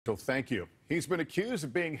So thank you. He's been accused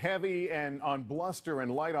of being heavy and on bluster and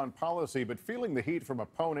light on policy, but feeling the heat from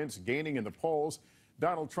opponents, gaining in the polls.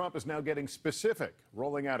 Donald Trump is now getting specific,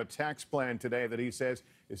 rolling out a tax plan today that he says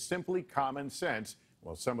is simply common sense,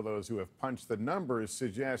 while some of those who have punched the numbers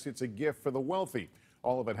suggest it's a gift for the wealthy.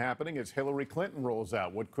 All of it happening as Hillary Clinton rolls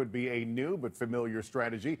out what could be a new but familiar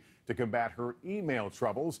strategy to combat her email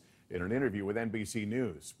troubles. In an interview with NBC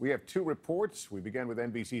News, we have two reports. We begin with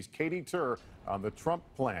NBC's Katie Tur on the Trump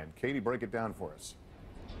plan. Katie, break it down for us.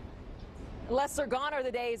 Lesser gone are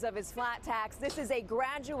the days of his flat tax. This is a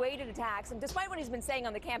graduated tax, and despite what he's been saying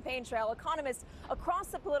on the campaign trail, economists across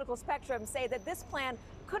the political spectrum say that this plan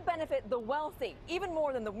could benefit the wealthy even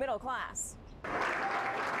more than the middle class.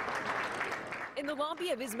 In the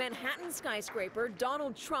lobby of his Manhattan skyscraper,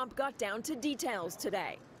 Donald Trump got down to details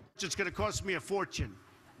today. It's going to cost me a fortune.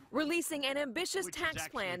 Releasing an ambitious tax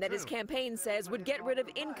plan that his campaign says would get rid of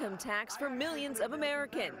income tax for millions of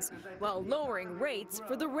Americans, while lowering rates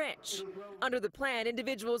for the rich. Under the plan,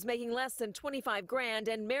 individuals making less than 25 grand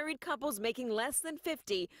and married couples making less than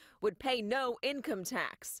 50 would pay no income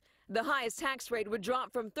tax. The highest tax rate would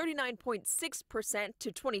drop from 39.6%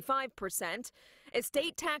 to 25%.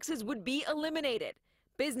 Estate taxes would be eliminated.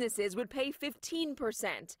 Businesses would pay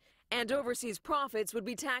 15%. And overseas profits would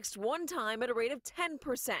be taxed one time at a rate of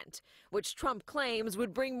 10%, which Trump claims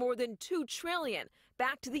would bring more than $2 trillion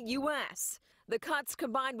back to the U.S. The cuts,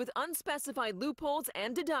 combined with unspecified loopholes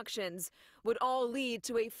and deductions, would all lead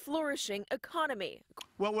to a flourishing economy.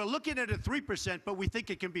 Well, we're looking at a 3%, but we think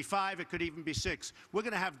it can be 5, it could even be 6. We're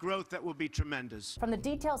going to have growth that will be tremendous. From the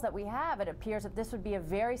details that we have, it appears that this would be a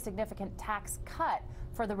very significant tax cut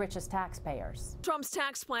for the richest taxpayers. Trump's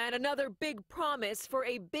tax plan, another big promise for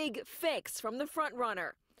a big fix from the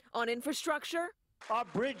frontrunner. On infrastructure, our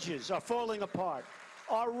bridges are falling apart.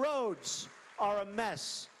 Our roads are a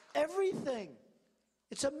mess. Everything.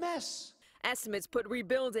 It's a mess. Estimates put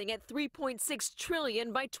rebuilding at $3.6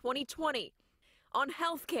 trillion by 2020. On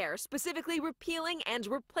health care, specifically repealing and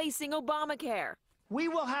replacing Obamacare. We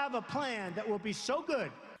will have a plan that will be so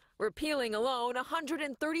good. Repealing alone,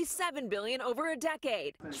 $137 billion over a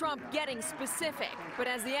decade. Trump getting specific, but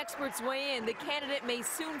as the experts weigh in, the candidate may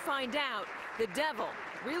soon find out the devil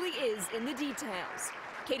really is in the details.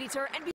 Katie Tur, NBC.